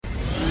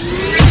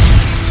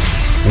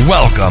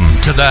Welcome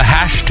to the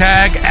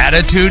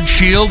 #Attitude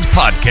Shield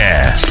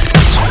podcast,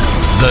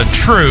 the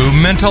true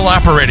mental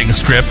operating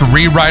script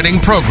rewriting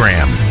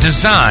program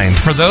designed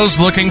for those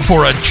looking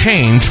for a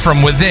change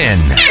from within.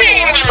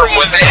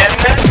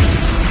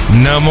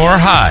 No more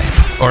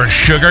hype or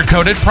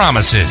sugar-coated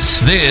promises.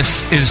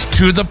 This is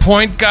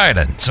to-the-point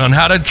guidance on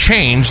how to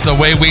change the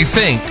way we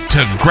think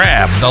to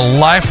grab the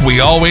life we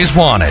always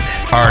wanted.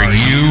 Are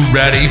you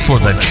ready for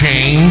the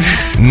change?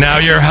 Now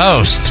your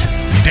host,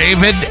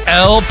 David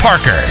L.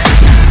 Parker.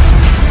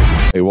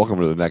 Hey, welcome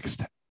to the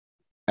next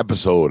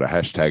episode of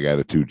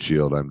 #Attitude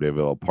Shield. I'm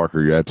David L.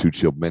 Parker, your Attitude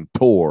Shield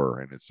mentor,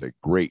 and it's a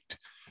great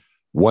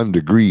 1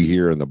 degree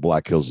here in the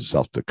Black Hills of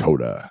South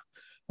Dakota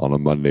on a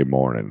Monday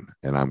morning,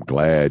 and I'm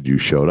glad you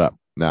showed up.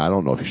 Now, I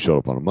don't know if you showed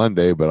up on a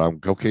Monday, but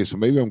I'm okay, so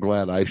maybe I'm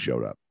glad I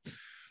showed up.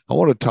 I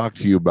want to talk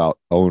to you about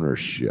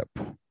ownership.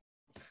 I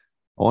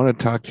want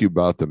to talk to you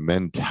about the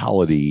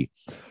mentality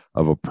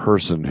of a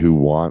person who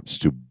wants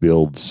to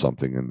build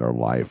something in their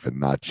life and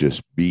not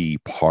just be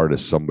part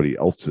of somebody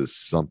else's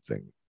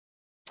something.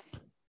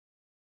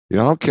 You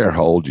know, I don't care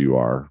how old you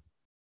are.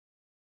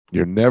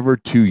 You're never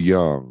too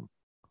young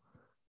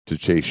to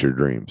chase your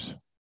dreams.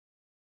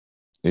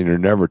 And you're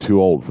never too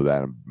old for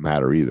that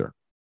matter either.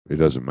 It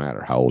doesn't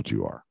matter how old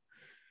you are,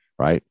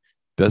 right?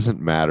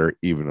 Doesn't matter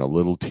even a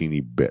little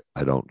teeny bit.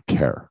 I don't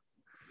care.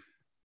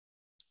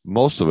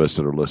 Most of us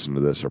that are listening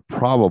to this are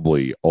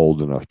probably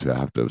old enough to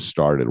have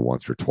started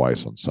once or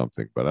twice on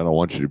something, but I don't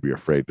want you to be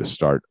afraid to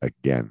start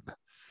again.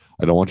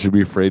 I don't want you to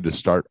be afraid to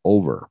start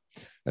over.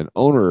 An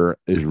owner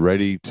is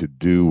ready to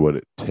do what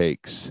it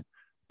takes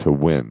to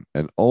win.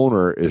 An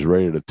owner is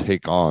ready to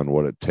take on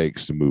what it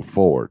takes to move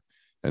forward.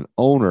 An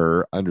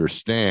owner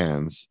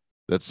understands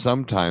that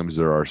sometimes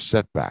there are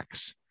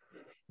setbacks,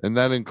 and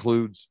that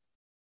includes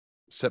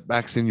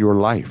setbacks in your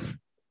life.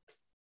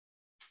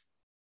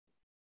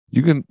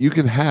 You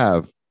can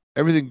have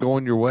everything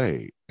going your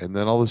way, and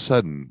then all of a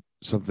sudden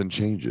something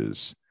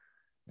changes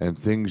and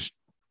things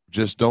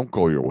just don't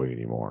go your way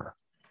anymore.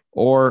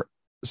 Or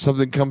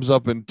something comes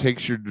up and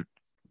takes your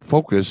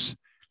focus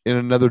in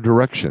another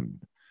direction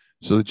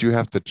so that you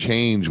have to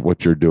change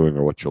what you're doing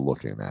or what you're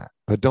looking at.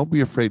 But don't be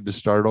afraid to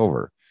start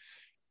over.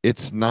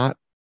 It's not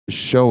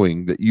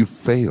showing that you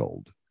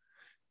failed.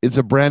 It's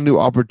a brand new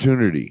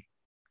opportunity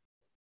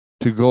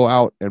to go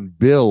out and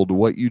build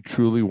what you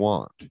truly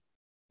want.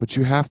 But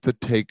you have to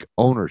take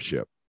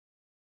ownership.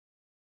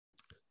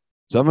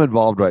 So I'm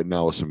involved right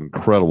now with some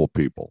incredible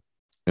people,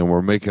 and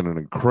we're making an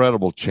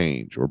incredible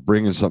change. We're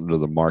bringing something to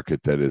the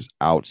market that is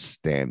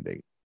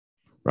outstanding,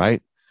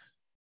 right?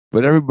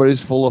 But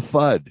everybody's full of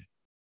FUD.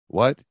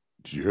 What?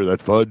 Did you hear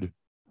that FUD?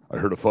 I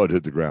heard a FUD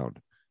hit the ground.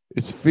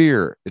 It's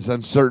fear. It's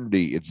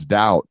uncertainty. It's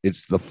doubt.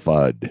 It's the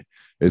FUD.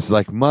 It's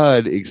like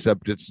mud,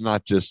 except it's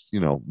not just,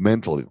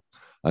 mental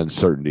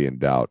uncertainty and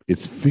doubt.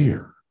 It's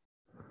fear.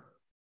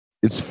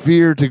 It's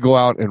fear to go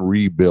out and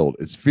rebuild.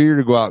 It's fear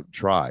to go out and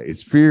try.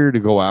 It's fear to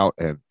go out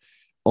and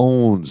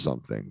own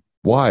something.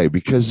 Why?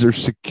 Because there's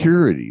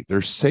security,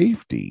 there's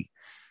safety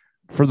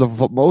for the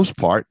most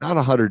part, not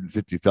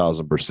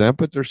 150,000%,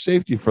 but there's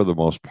safety for the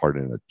most part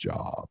in a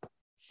job.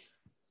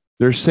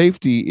 There's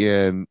safety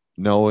in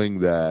knowing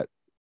that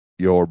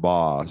your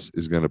boss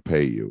is going to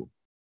pay you.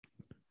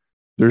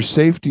 There's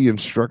safety in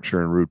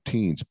structure and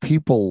routines.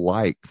 People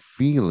like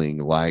feeling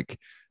like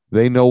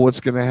they know what's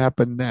going to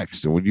happen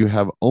next. And when you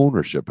have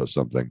ownership of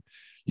something,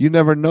 you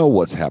never know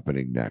what's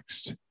happening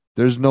next.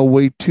 There's no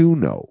way to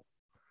know.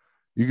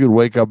 You could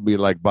wake up and be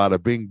like,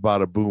 bada bing,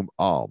 bada boom.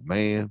 Oh,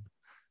 man,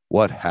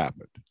 what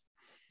happened?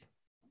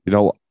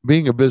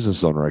 Being a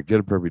business owner, I get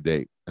up every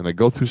day and I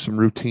go through some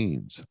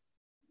routines.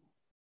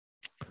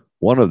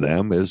 One of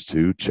them is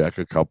to check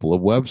a couple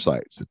of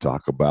websites that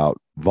talk about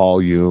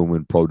volume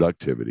and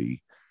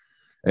productivity.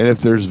 And if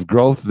there's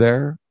growth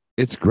there,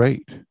 it's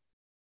great.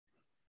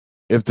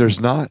 If there's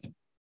not,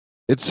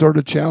 it's sort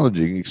of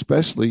challenging,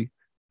 especially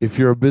if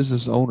you're a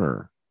business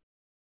owner.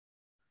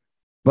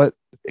 But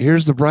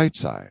here's the bright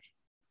side.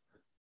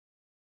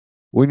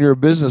 When you're a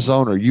business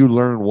owner, you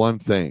learn one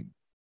thing.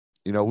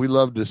 We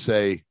love to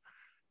say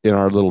in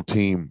our little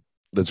team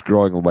that's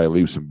growing by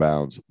leaps and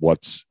bounds,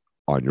 what's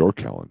on your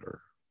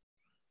calendar?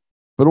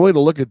 But a way to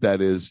look at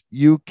that is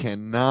you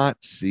cannot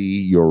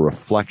see your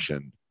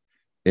reflection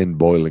in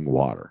boiling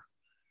water.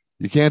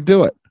 You can't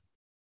do it,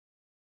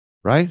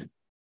 right?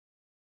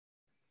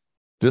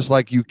 Just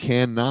like you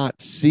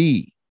cannot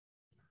see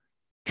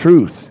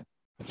truth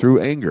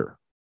through anger.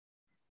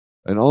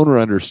 An owner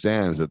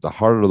understands that the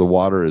harder the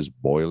water is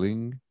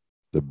boiling,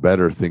 the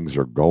better things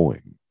are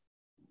going.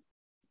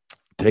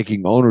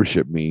 Taking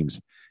ownership means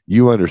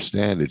you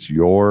understand it's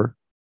your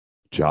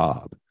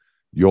job,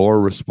 your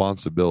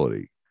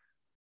responsibility,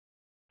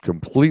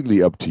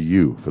 completely up to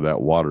you for that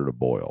water to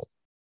boil.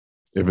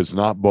 If it's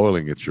not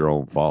boiling, it's your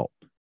own fault.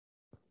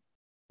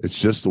 It's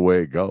just the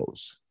way it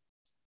goes.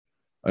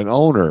 An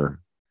owner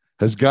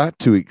has got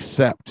to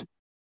accept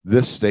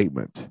this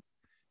statement.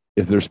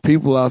 If there's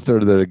people out there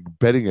that are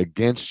betting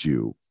against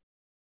you,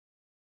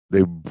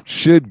 they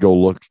should go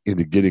look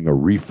into getting a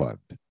refund.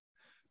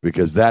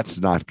 because that's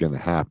not going to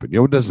happen.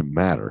 It doesn't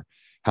matter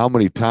how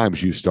many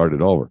times you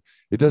started over.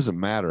 It doesn't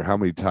matter how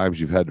many times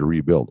you've had to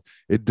rebuild.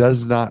 It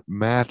does not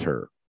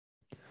matter.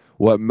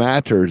 What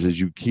matters is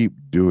you keep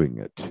doing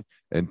it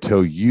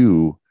until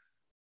you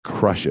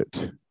crush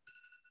it,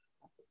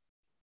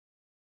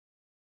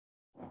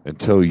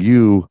 until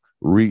you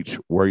reach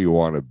where you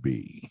want to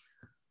be,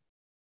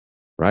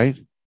 right?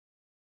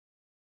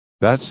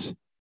 That's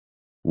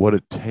what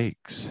it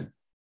takes.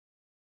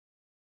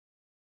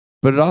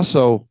 But it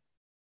also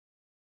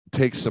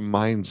takes some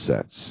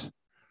mindsets.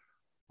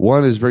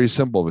 One is very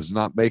simple. If it's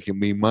not making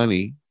me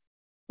money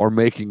or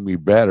making me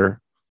better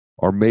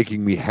or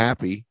making me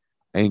happy,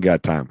 I ain't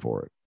got time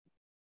for it.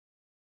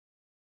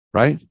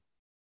 Right?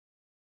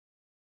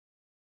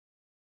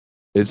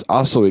 It's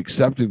also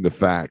accepting the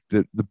fact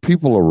that the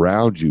people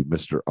around you,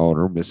 Mr.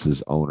 Owner,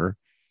 Mrs. Owner,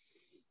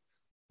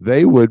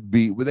 they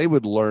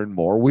would learn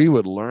more. We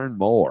would learn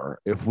more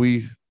if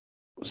we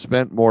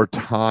spent more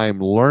time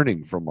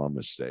learning from our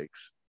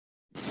mistakes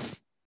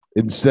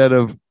instead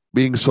of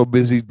being so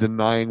busy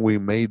denying we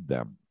made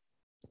them.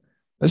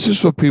 That's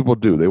just what people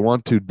do. They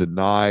want to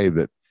deny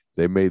that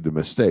they made the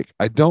mistake.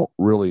 I don't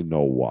really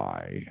know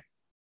why.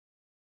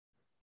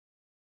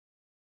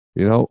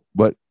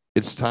 But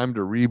it's time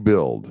to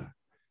rebuild.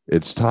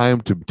 It's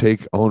time to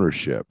take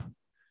ownership.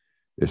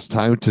 It's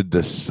time to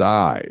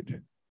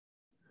decide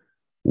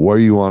where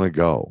you want to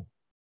go.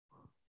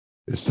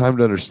 It's time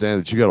to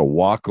understand that you got to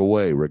walk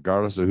away,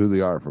 regardless of who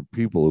they are, from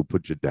people who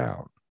put you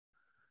down.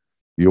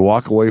 You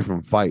walk away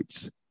from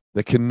fights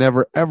that can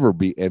never, ever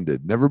be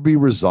ended, never be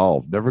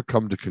resolved, never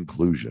come to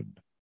conclusion.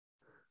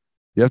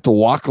 You have to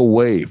walk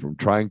away from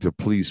trying to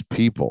please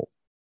people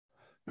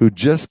who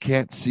just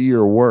can't see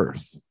your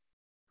worth.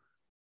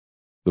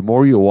 The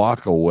more you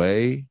walk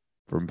away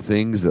from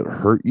things that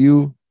hurt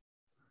you,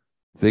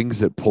 things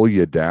that pull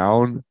you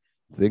down,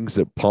 things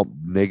that pump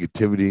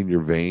negativity in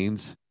your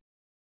veins,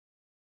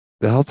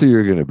 the healthier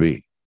you're going to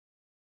be.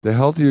 The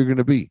healthier you're going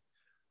to be.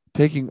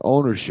 Taking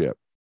ownership,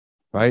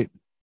 right,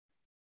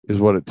 is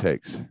what it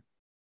takes.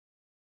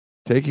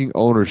 Taking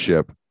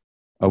ownership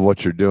of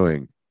what you're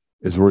doing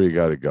is where you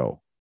got to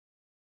go.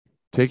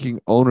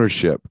 Taking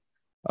ownership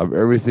of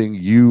everything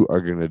you are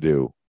going to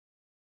do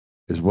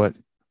is what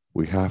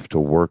we have to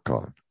work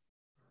on.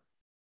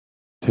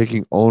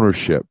 Taking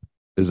ownership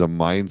is a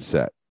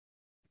mindset.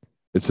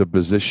 It's a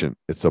position.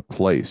 It's a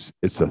place.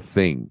 It's a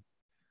thing,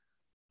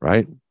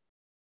 right?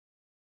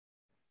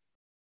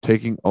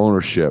 Taking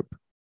ownership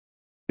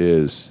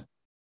is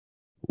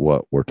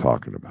what we're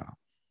talking about.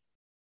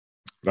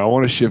 Now, I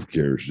want to shift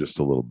gears just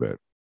a little bit.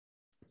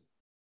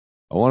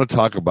 I want to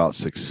talk about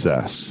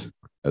success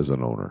as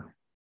an owner.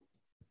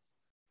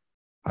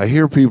 I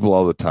hear people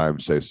all the time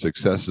say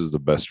success is the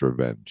best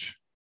revenge.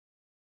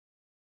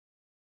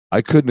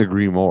 I couldn't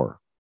agree more.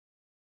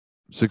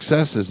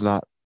 Success is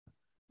not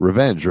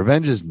revenge.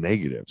 Revenge is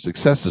negative.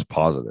 Success is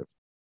positive.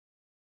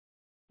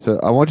 So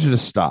I want you to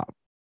stop.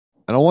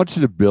 And I want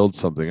you to build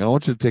something. I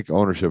want you to take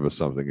ownership of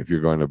something if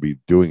you're going to be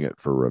doing it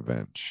for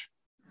revenge.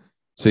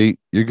 See,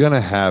 you're going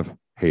to have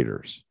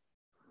haters.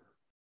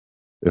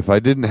 If I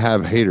didn't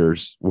have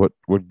haters, what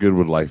good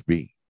would life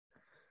be?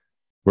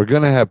 We're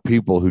going to have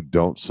people who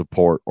don't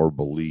support or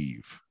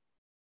believe.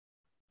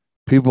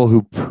 People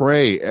who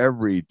pray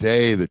every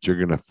day that you're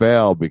going to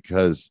fail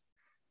because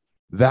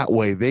that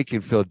way they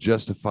can feel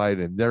justified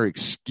in their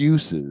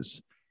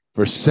excuses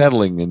for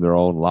settling in their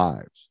own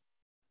lives.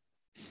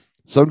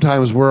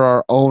 Sometimes we're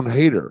our own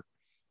hater.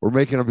 We're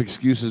making up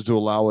excuses to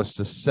allow us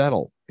to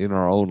settle in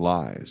our own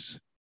lives.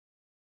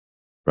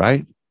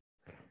 Right?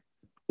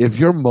 If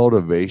your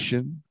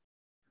motivation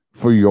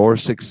for your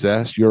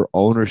success, your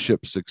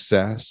ownership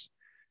success,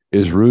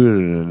 is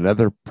rooted in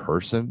another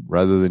person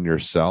rather than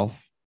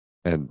yourself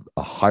and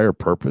a higher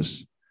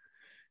purpose,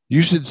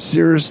 you should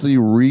seriously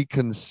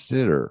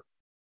reconsider.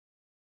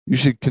 You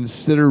should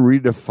consider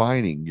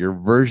redefining your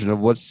version of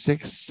what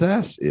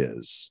success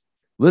is.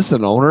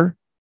 Listen, owner,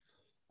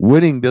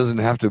 winning doesn't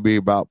have to be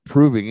about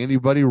proving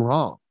anybody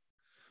wrong.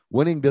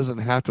 Winning doesn't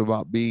have to be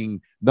about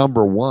being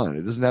number one.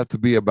 It doesn't have to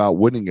be about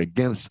winning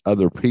against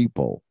other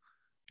people.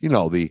 You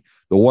know, the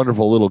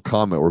wonderful little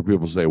comment where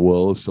people say,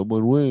 well, if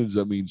someone wins,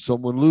 that means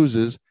someone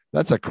loses.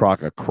 That's a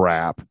crock of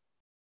crap.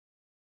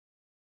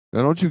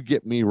 Now, don't you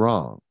get me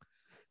wrong.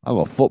 I'm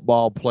a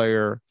football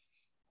player.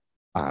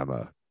 I'm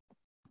a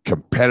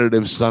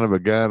competitive son of a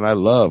gun. I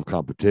love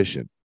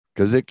competition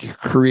because it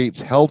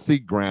creates healthy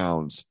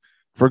grounds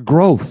for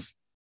growth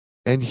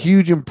and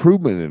huge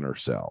improvement in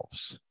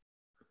ourselves.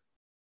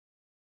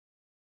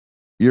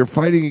 You're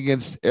fighting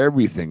against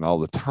everything all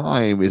the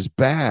time is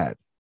bad.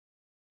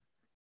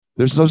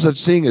 There's no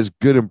such thing as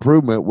good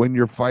improvement when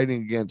you're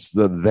fighting against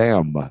the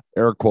them,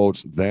 air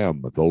quotes,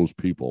 them, those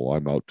people.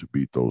 I'm out to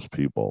beat those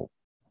people.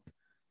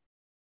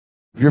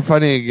 If you're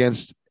fighting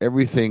against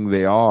everything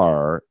they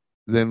are,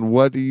 then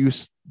what are you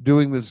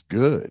doing that's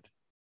good?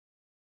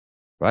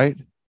 Right?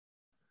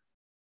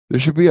 There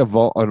should be an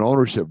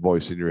ownership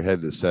voice in your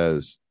head that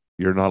says,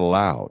 you're not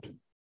allowed.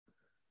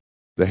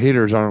 The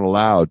haters aren't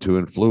allowed to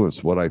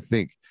influence what I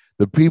think.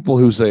 The people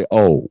who say,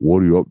 oh,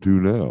 what are you up to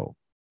now?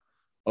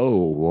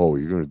 Oh,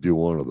 you're going to do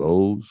one of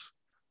those?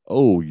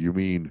 Oh, you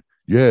mean,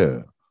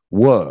 yeah.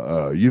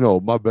 What?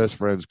 My best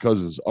friend's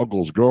cousin's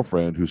uncle's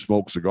girlfriend who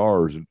smoked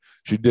cigars, and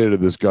she dated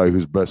this guy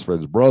whose best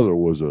friend's brother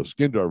was a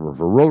skin diver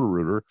for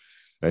Roto-Rooter,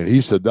 and he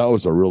said that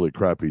was a really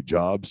crappy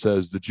job,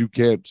 says that you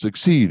can't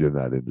succeed in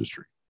that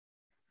industry.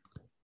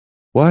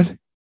 What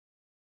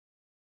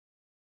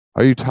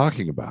are you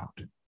talking about?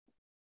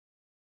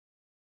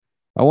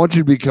 I want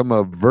you to become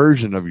a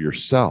version of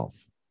yourself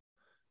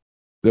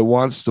that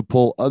wants to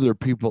pull other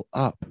people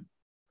up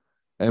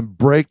and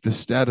break the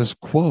status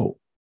quo,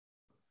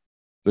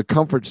 the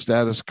comfort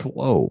status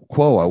quo.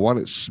 I want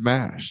it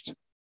smashed.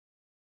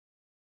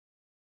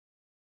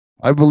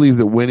 I believe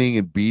that winning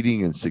and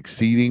beating and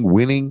succeeding,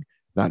 winning,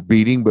 not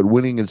beating, but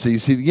winning and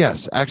succeeding.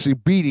 Yes, actually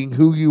beating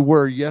who you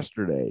were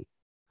yesterday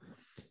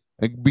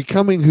and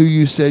becoming who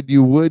you said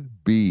you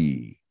would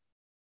be.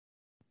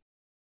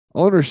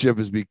 Ownership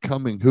is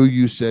becoming who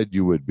you said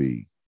you would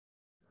be.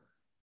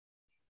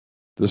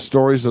 The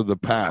stories of the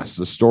past,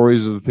 the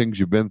stories of the things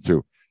you've been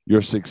through,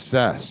 your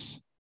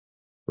success,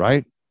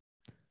 right?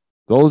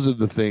 Those are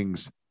the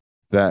things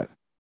that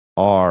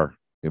are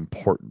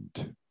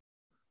important.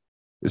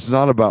 It's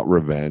not about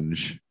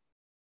revenge.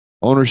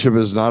 Ownership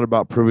is not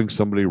about proving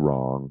somebody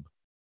wrong.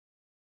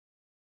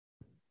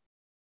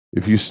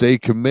 If you stay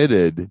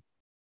committed,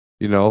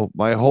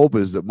 my hope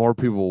is that more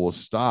people will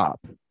stop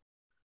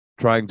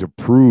trying to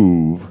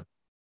prove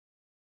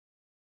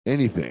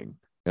anything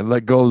and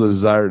let go of the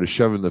desire to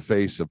shove in the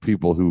face of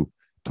people who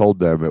told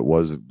them it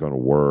wasn't going to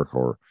work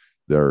or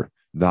they're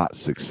not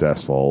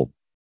successful.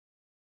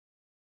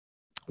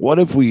 What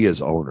if we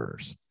as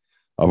owners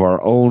of our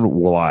own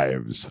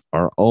lives,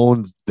 our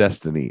own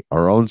destiny,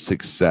 our own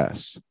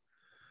success,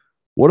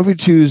 what if we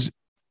choose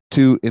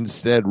to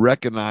instead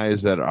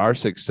recognize that our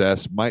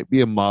success might be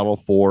a model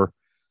for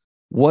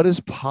what is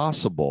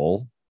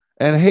possible,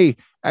 and hey,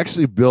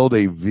 actually build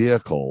a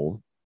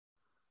vehicle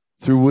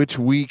through which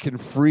we can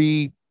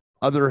free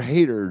other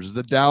haters,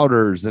 the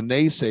doubters, the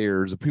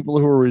naysayers, the people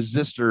who are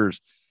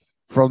resistors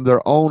from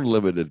their own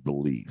limited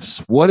beliefs?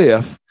 What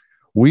if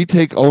we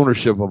take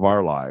ownership of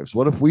our lives?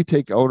 What if we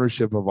take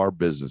ownership of our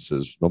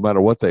businesses, no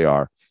matter what they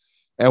are,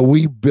 and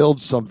we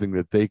build something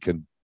that they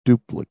can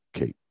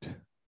duplicate?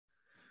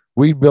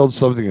 We build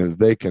something that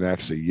they can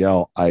actually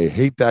yell, I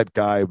hate that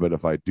guy, but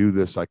if I do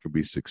this, I can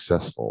be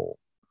successful.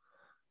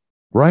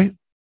 Right?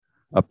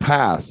 A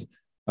path,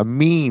 a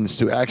means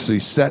to actually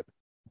set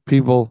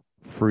people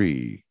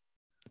free.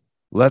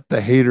 Let the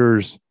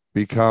haters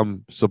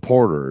become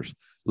supporters.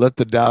 Let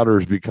the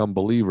doubters become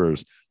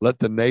believers. Let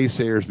the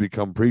naysayers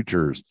become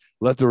preachers.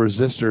 Let the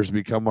resistors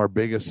become our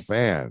biggest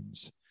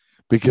fans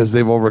because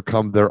they've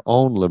overcome their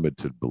own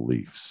limited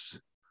beliefs.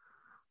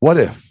 What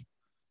if,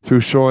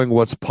 through showing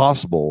what's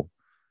possible,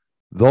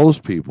 those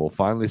people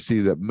finally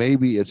see that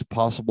maybe it's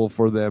possible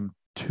for them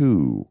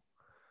too?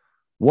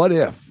 What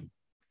if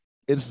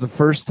it's the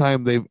first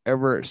time they've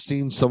ever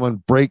seen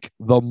someone break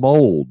the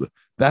mold?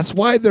 That's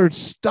why they're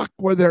stuck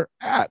where they're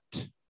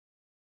at,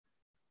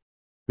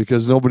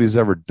 because nobody's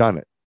ever done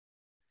it.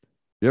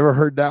 You ever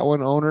heard that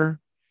one,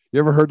 owner? You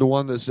ever heard the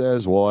one that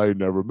says, well, I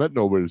never met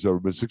nobody that's ever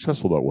been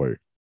successful that way?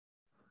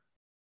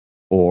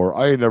 Or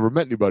I ain't never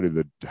met anybody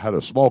that had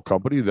a small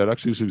company that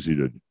actually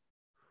succeeded.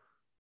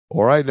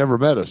 Or I ain't never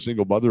met a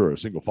single mother or a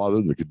single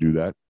father that could do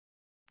that.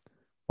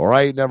 Or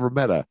I ain't never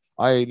met a.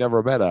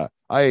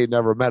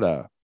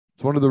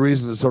 It's one of the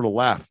reasons I sort of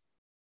laugh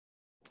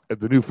at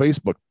the new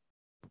Facebook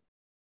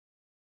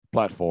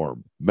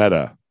platform,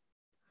 Meta.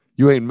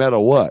 You ain't Meta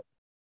what?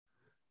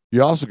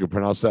 You also can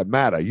pronounce that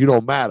matter. You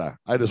don't matter.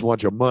 I just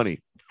want your money.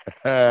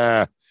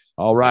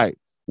 All right.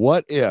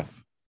 What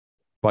if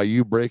by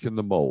you breaking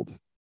the mold,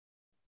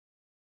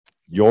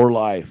 your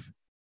life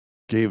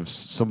gave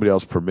somebody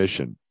else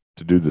permission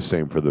to do the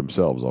same for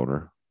themselves,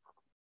 owner?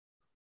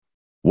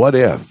 What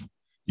if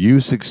you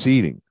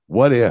succeeding?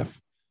 What if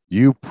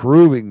you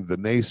proving the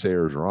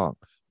naysayers wrong?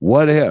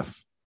 What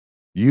if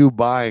you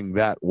buying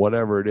that,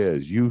 whatever it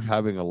is, you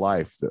having a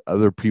life that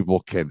other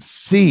people can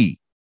see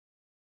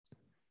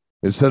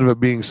instead of it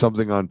being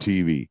something on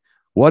TV?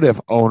 What if,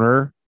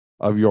 owner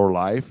of your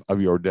life, of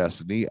your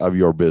destiny, of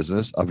your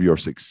business, of your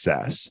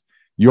success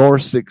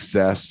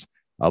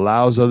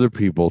allows other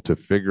people to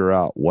figure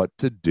out what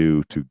to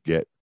do to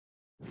get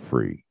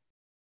free?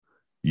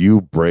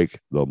 You break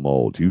the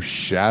mold. You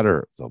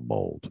shatter the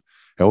mold.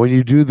 And when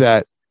you do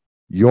that,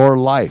 your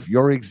life,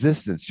 your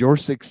existence, your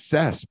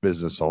success,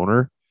 business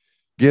owner,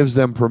 gives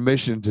them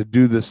permission to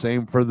do the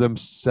same for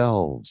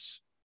themselves.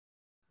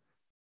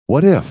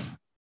 What if?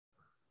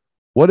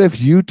 What if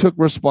you took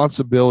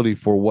responsibility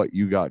for what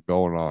you got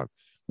going on?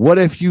 What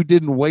if you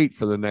didn't wait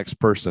for the next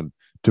person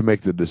to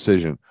make the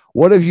decision?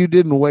 What if you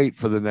didn't wait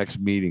for the next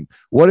meeting?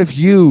 What if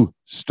you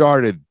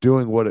started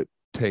doing what it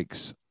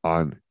takes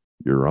on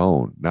your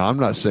own? Now, I'm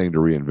not saying to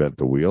reinvent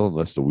the wheel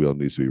unless the wheel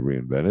needs to be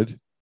reinvented.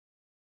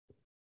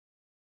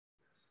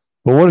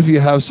 But what if you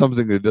have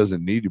something that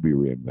doesn't need to be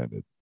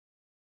reinvented?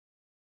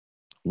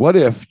 What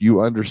if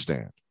you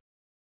understand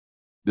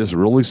this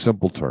really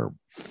simple term.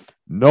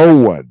 No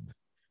one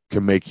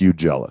can make you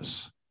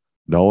jealous.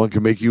 No one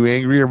can make you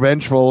angry or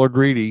vengeful or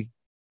greedy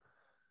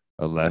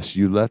unless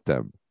you let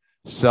them.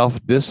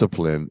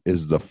 Self-discipline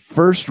is the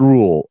first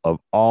rule of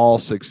all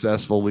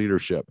successful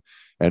leadership,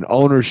 and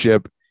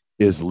ownership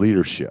is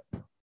leadership.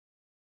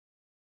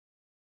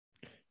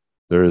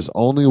 There is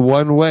only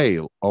one way,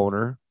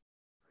 owner,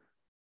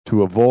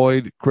 to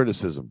avoid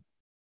criticism.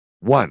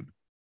 One.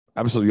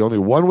 Absolutely only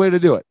one way to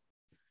do it.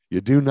 You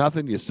do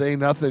nothing, you say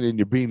nothing, and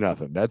you be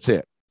nothing. That's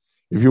it.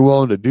 If you're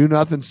willing to do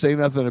nothing, say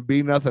nothing, and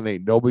be nothing,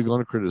 ain't nobody going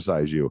to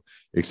criticize you.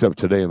 Except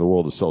today in the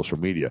world of social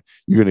media,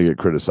 you're going to get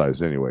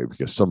criticized anyway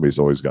because somebody's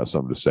always got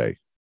something to say.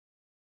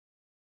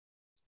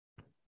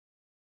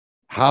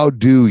 How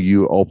do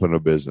you open a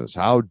business?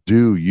 How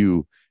do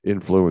you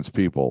influence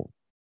people?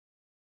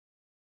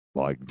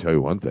 Well, I can tell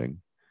you one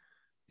thing.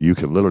 You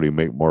can literally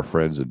make more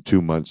friends in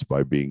 2 months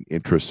by being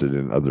interested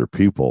in other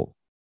people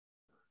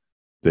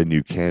than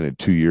you can in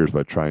 2 years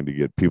by trying to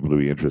get people to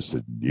be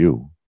interested in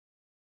you.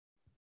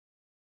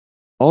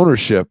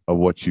 Ownership of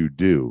what you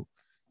do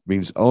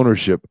means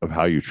ownership of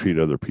how you treat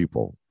other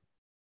people.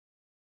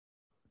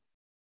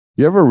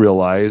 You ever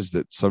realize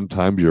that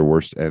sometimes your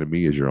worst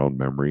enemy is your own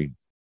memory?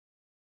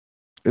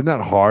 Isn't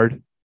that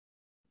hard?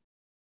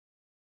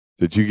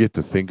 That you get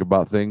to think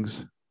about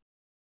things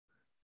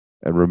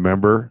and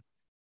remember,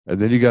 and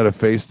then you got to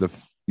face the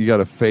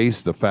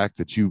fact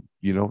that you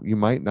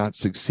might not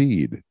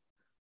succeed.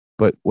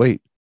 But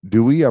wait,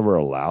 do we ever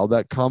allow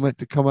that comment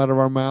to come out of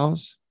our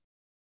mouths?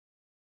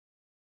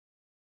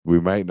 We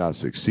might not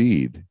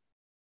succeed.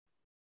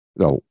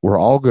 No, we're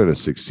all going to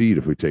succeed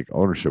if we take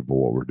ownership of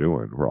what we're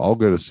doing. We're all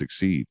going to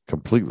succeed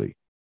completely.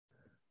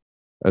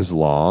 As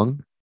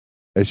long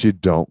as you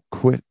don't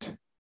quit.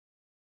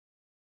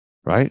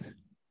 Right?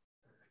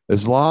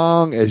 As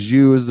long as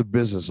you, as the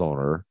business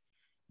owner,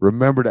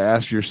 remember to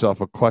ask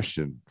yourself a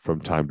question from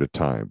time to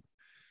time.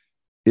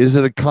 Is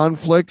it a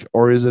conflict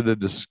or is it a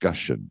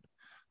discussion?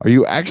 Are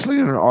you actually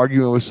in an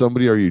argument with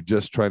somebody, or are you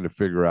just trying to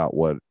figure out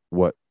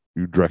what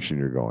direction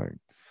you're going?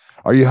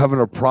 Are you having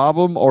a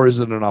problem, or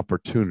is it an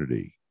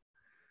opportunity?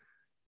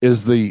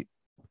 Is it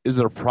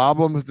a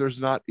problem if there's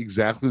not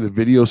exactly the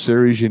video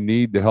series you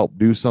need to help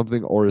do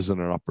something, or is it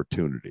an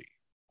opportunity?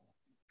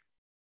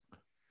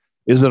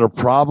 Is it a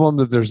problem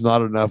that there's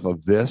not enough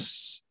of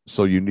this,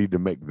 so you need to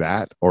make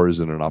that, or is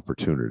it an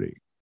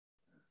opportunity?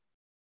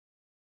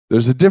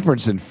 There's a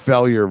difference in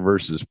failure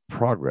versus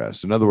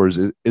progress. In other words,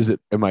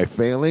 am I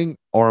failing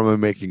or am I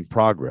making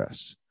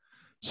progress?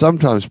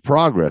 Sometimes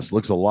progress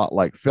looks a lot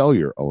like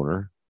failure,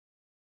 owner.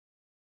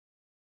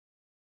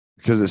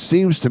 Because it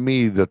seems to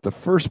me that the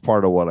first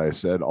part of what I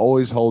said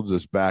always holds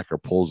us back or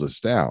pulls us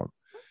down,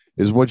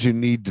 is what you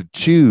need to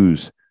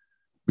choose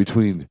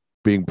between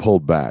being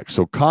pulled back.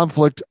 So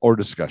conflict or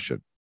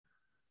discussion.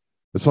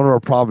 That's one of our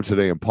problems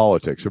today in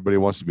politics. Everybody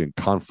wants to be in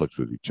conflict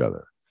with each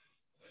other.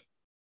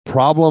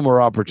 Problem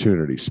or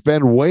opportunity.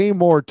 Spend way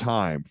more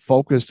time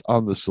focused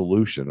on the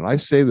solution. And I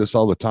say this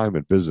all the time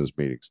in business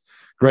meetings.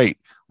 Great.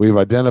 We've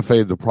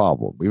identified the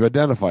problem. We've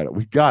identified it.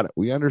 We got it.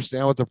 We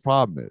understand what the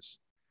problem is.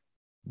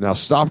 Now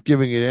stop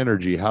giving it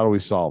energy. How do we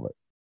solve it?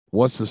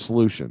 What's the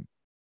solution?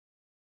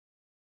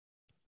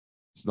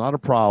 It's not a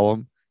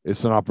problem.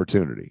 It's an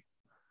opportunity.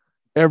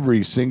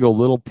 Every single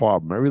little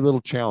problem, every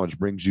little challenge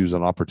brings you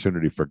an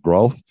opportunity for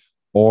growth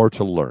or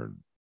to learn.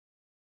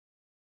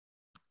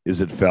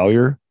 Is it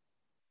failure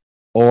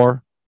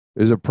or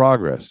is it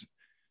progress?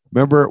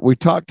 Remember, we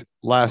talked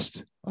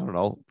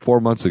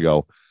 4 months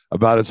ago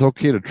about it's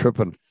okay to trip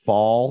and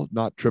fall,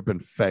 not trip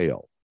and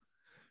fail.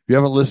 If you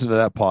haven't listened to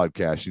that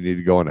podcast, you need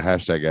to go into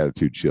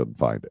 #AttitudeShield and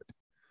find it,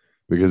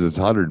 because it's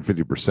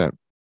 150%,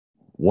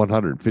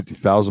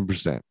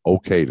 150,000%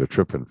 okay to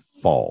trip and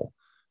fall,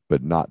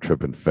 but not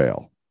trip and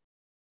fail.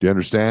 Do you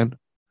understand?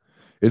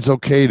 It's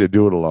okay to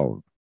do it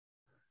alone.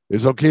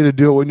 It's okay to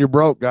do it when you're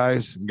broke,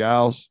 guys and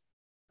gals.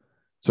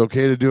 It's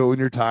okay to do it when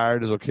you're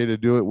tired. It's okay to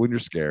do it when you're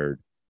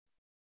scared.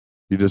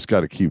 You just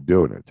got to keep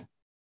doing it.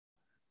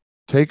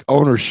 Take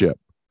ownership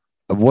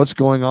of what's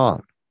going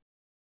on.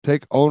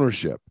 Take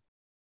ownership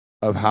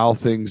of how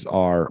things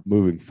are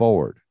moving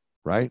forward,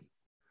 right?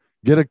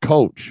 Get a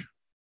coach.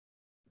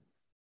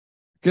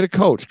 Get a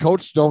coach.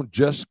 Coaches don't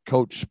just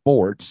coach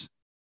sports.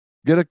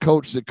 Get a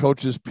coach that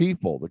coaches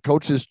people, that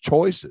coaches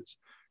choices,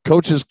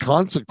 coaches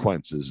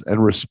consequences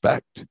and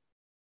respect,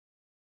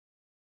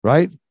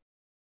 right?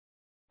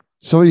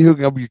 Somebody who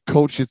can help you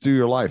coach you through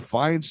your life.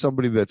 Find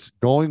somebody that's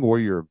going where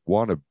you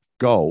want to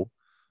go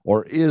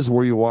or is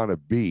where you want to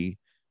be,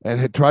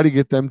 and try to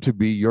get them to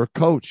be your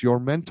coach, your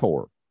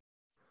mentor.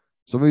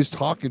 Somebody's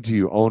talking to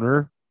you,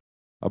 owner,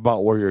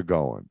 about where you're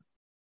going.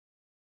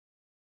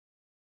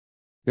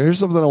 Here's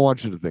something I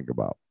want you to think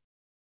about.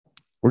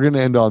 We're going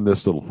to end on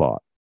this little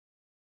thought.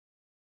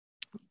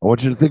 I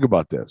want you to think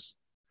about this.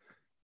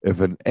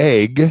 If an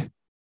egg,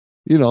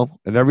 an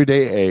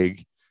everyday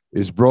egg,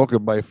 is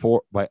broken by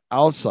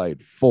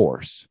outside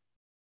force,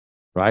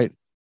 right?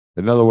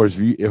 In other words,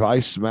 if I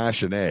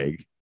smash an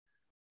egg,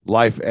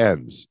 life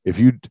ends. If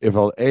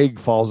an egg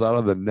falls out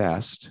of the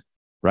nest,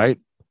 right?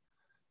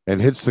 and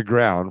hits the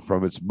ground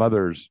from its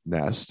mother's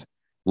nest,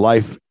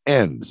 life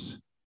ends.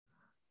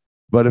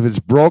 But if it's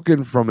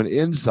broken from an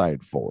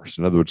inside force,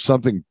 in other words,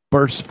 something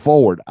bursts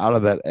forward out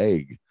of that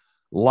egg,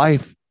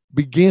 life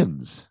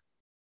begins.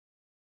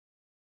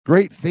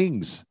 Great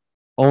things,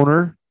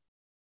 owner,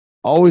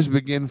 always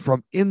begin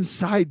from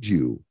inside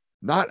you,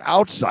 not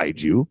outside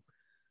you.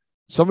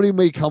 Somebody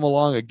may come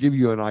along and give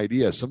you an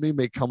idea. Somebody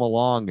may come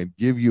along and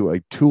give you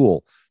a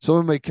tool.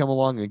 Someone may come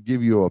along and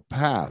give you a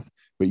path,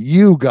 but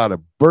you got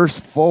to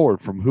burst forward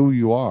from who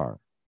you are.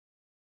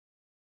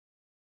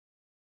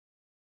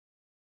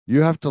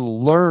 You have to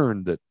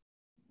learn that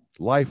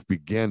life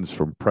begins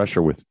from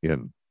pressure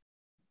within.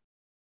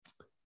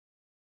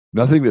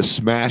 Nothing that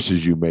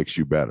smashes you makes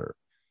you better.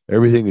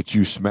 Everything that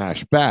you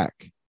smash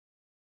back,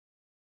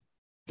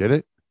 get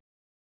it?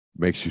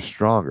 Makes you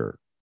stronger.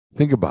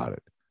 Think about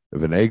it.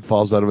 If an egg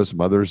falls out of its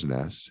mother's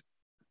nest,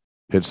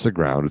 hits the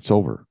ground, it's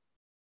over.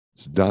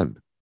 It's done.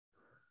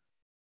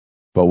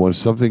 But when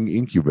something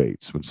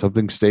incubates, when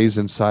something stays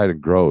inside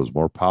and grows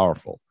more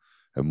powerful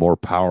and more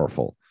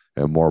powerful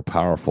and more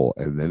powerful,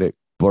 and then it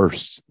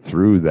bursts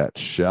through that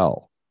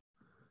shell,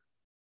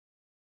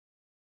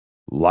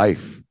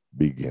 life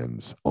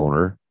begins,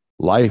 owner.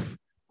 Life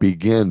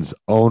begins,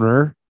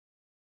 owner.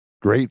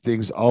 Great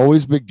things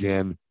always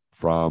begin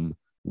from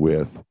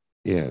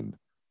within.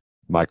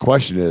 My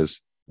question is,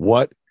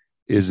 what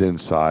is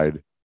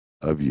inside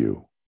of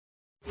you?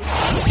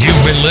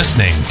 You've been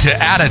listening to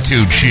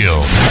Attitude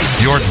Shield,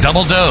 your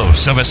double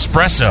dose of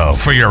espresso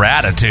for your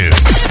attitude.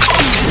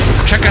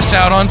 Check us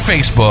out on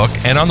Facebook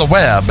and on the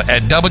web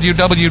at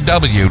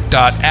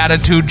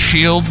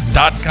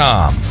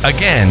www.attitudeshield.com.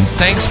 Again,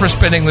 thanks for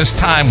spending this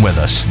time with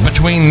us.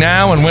 Between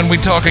now and when we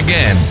talk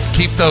again,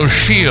 keep those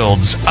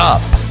shields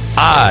up,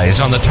 eyes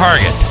on the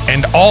target,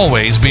 and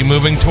always be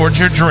moving towards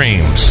your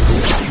dreams.